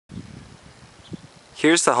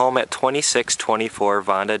Here's the home at 2624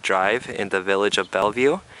 Vonda Drive in the village of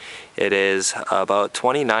Bellevue. It is about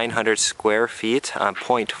 2,900 square feet on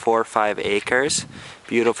 0.45 acres.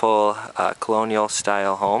 Beautiful colonial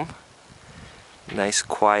style home. Nice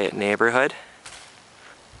quiet neighborhood.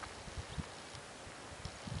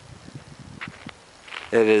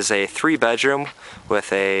 It is a 3-bedroom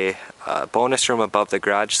with a bonus room above the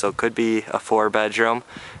garage, so it could be a 4-bedroom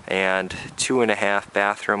and 2.5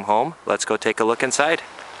 bathroom home. Let's go take a look inside.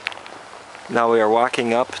 Now we are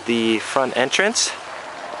walking up the front entrance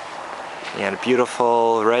and a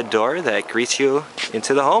beautiful red door that greets you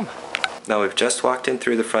into the home. Now we've just walked in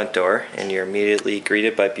through the front door and you're immediately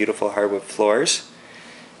greeted by beautiful hardwood floors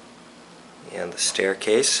and the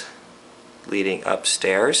staircase leading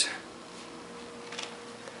upstairs.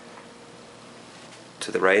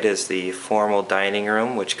 To the right is the formal dining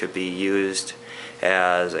room, which could be used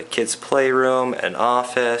as a kid's playroom, an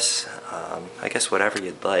office, I guess whatever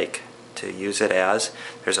you'd like to use it as.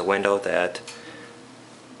 There's a window that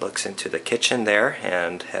looks into the kitchen there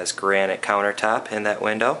and has granite countertop in that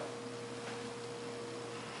window.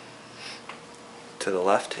 To the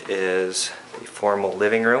left is the formal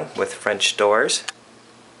living room with French doors.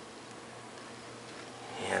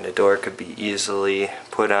 And a door could be easily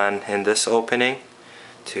put on in this opening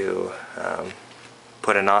to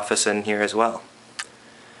put an office in here as well.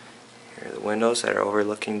 Here are the windows that are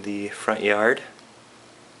overlooking the front yard.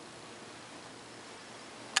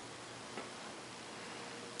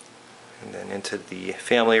 And then into the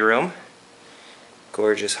family room.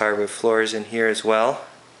 Gorgeous hardwood floors in here as well.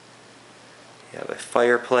 You have a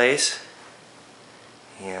fireplace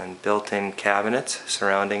and built-in cabinets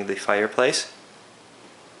surrounding the fireplace.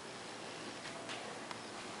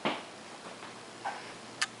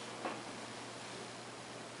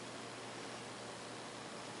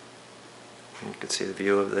 You can see the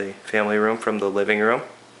view of the family room from the living room.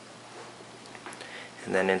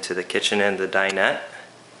 And then into the kitchen and the dinette.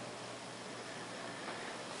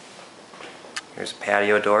 There's a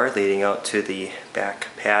patio door leading out to the back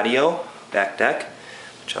patio, back deck,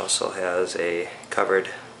 which also has a covered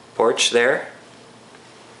porch there.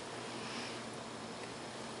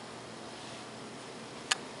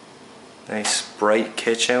 Nice bright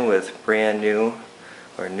kitchen with brand new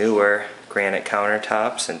or newer granite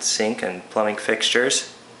countertops and sink and plumbing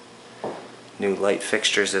fixtures. New light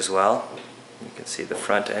fixtures as well. You can see the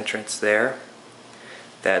front entrance there.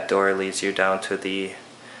 That door leads you down to the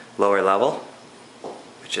lower level,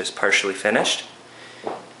 which is partially finished.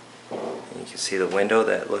 And you can see the window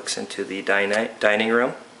that looks into the dining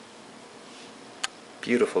room.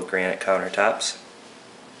 Beautiful granite countertops.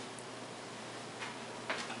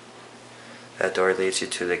 That door leads you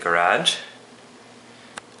to the garage.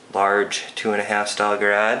 Large 2.5 style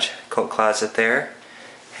garage, coat closet there,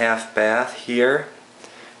 half bath here,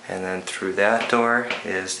 and then through that door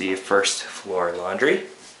is the first floor laundry.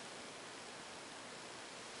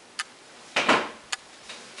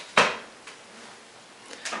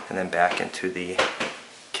 And then back into the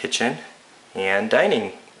kitchen and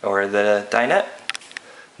dining, or the dinette.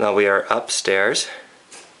 Now we are upstairs,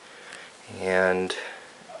 and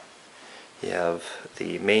you have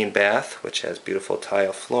the main bath, which has beautiful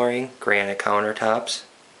tile flooring, granite countertops,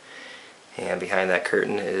 and behind that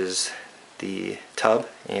curtain is the tub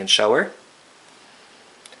and shower.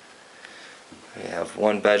 We have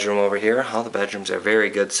one bedroom over here. All the bedrooms are very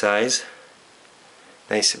good size.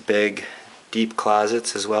 Nice big deep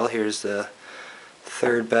closets as well. Here's the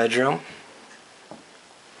third bedroom.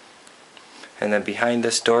 And then behind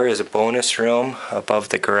this door is a bonus room above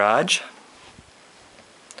the garage,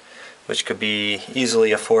 which could be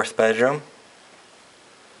easily a 4th bedroom.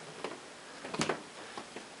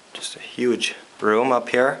 Just a huge room up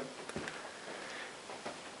here.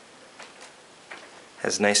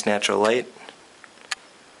 Has nice natural light.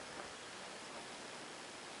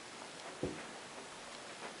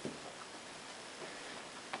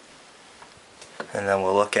 And then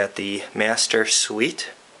we'll look at the master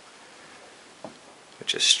suite,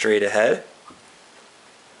 which is straight ahead.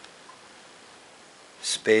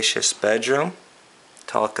 Spacious bedroom,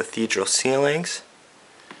 tall cathedral ceilings,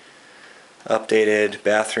 updated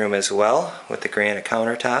bathroom as well with the granite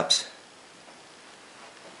countertops,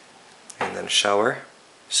 and then a shower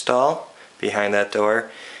stall. Behind that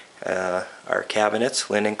door are cabinets,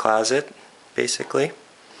 linen closet basically,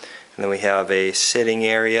 and then we have a sitting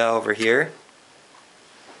area over here.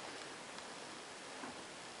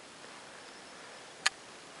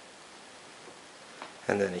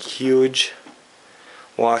 And then a huge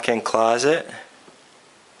walk-in closet.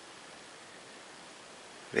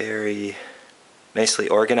 Very nicely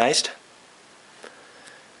organized.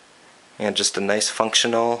 and just a nice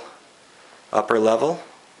functional upper level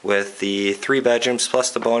with the 3 bedrooms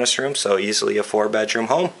plus the bonus room, so easily a 4-bedroom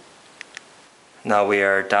home. Now we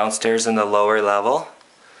are downstairs in the lower level,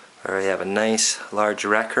 where we have a nice large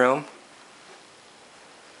rec room,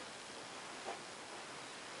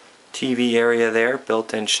 TV area there,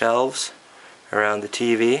 built-in shelves around the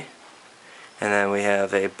TV, and then we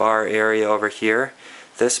have a bar area over here.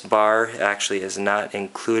 This bar actually is not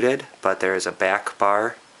included, but there is a back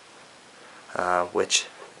bar which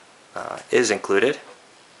is included,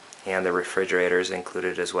 and the refrigerator is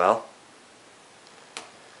included as well.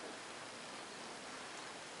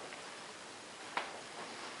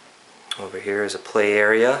 Over here is a play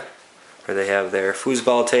area where they have their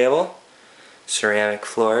foosball table, ceramic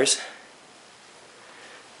floors,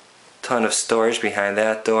 ton of storage behind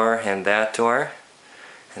that door and that door.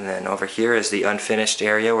 And then over here is the unfinished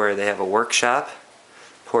area where they have a workshop,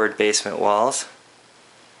 poured basement walls,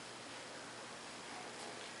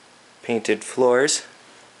 painted floors,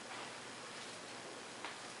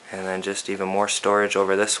 and then just even more storage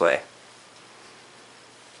over this way.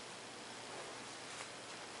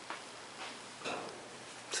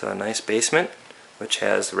 So a nice basement which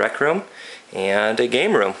has rec room and a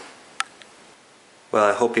game room. Well,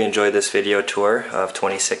 I hope you enjoyed this video tour of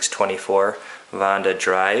 2624 Vonda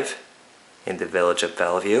Drive in the village of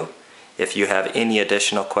Bellevue. If you have any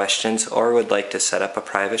additional questions or would like to set up a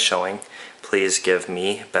private showing, please give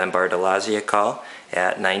me, Ben Bartolozzi, a call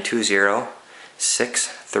at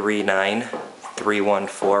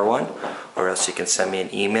 920-639-3141, or else you can send me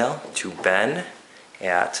an email to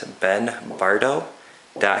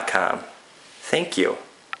ben@benbardo.com. Thank you.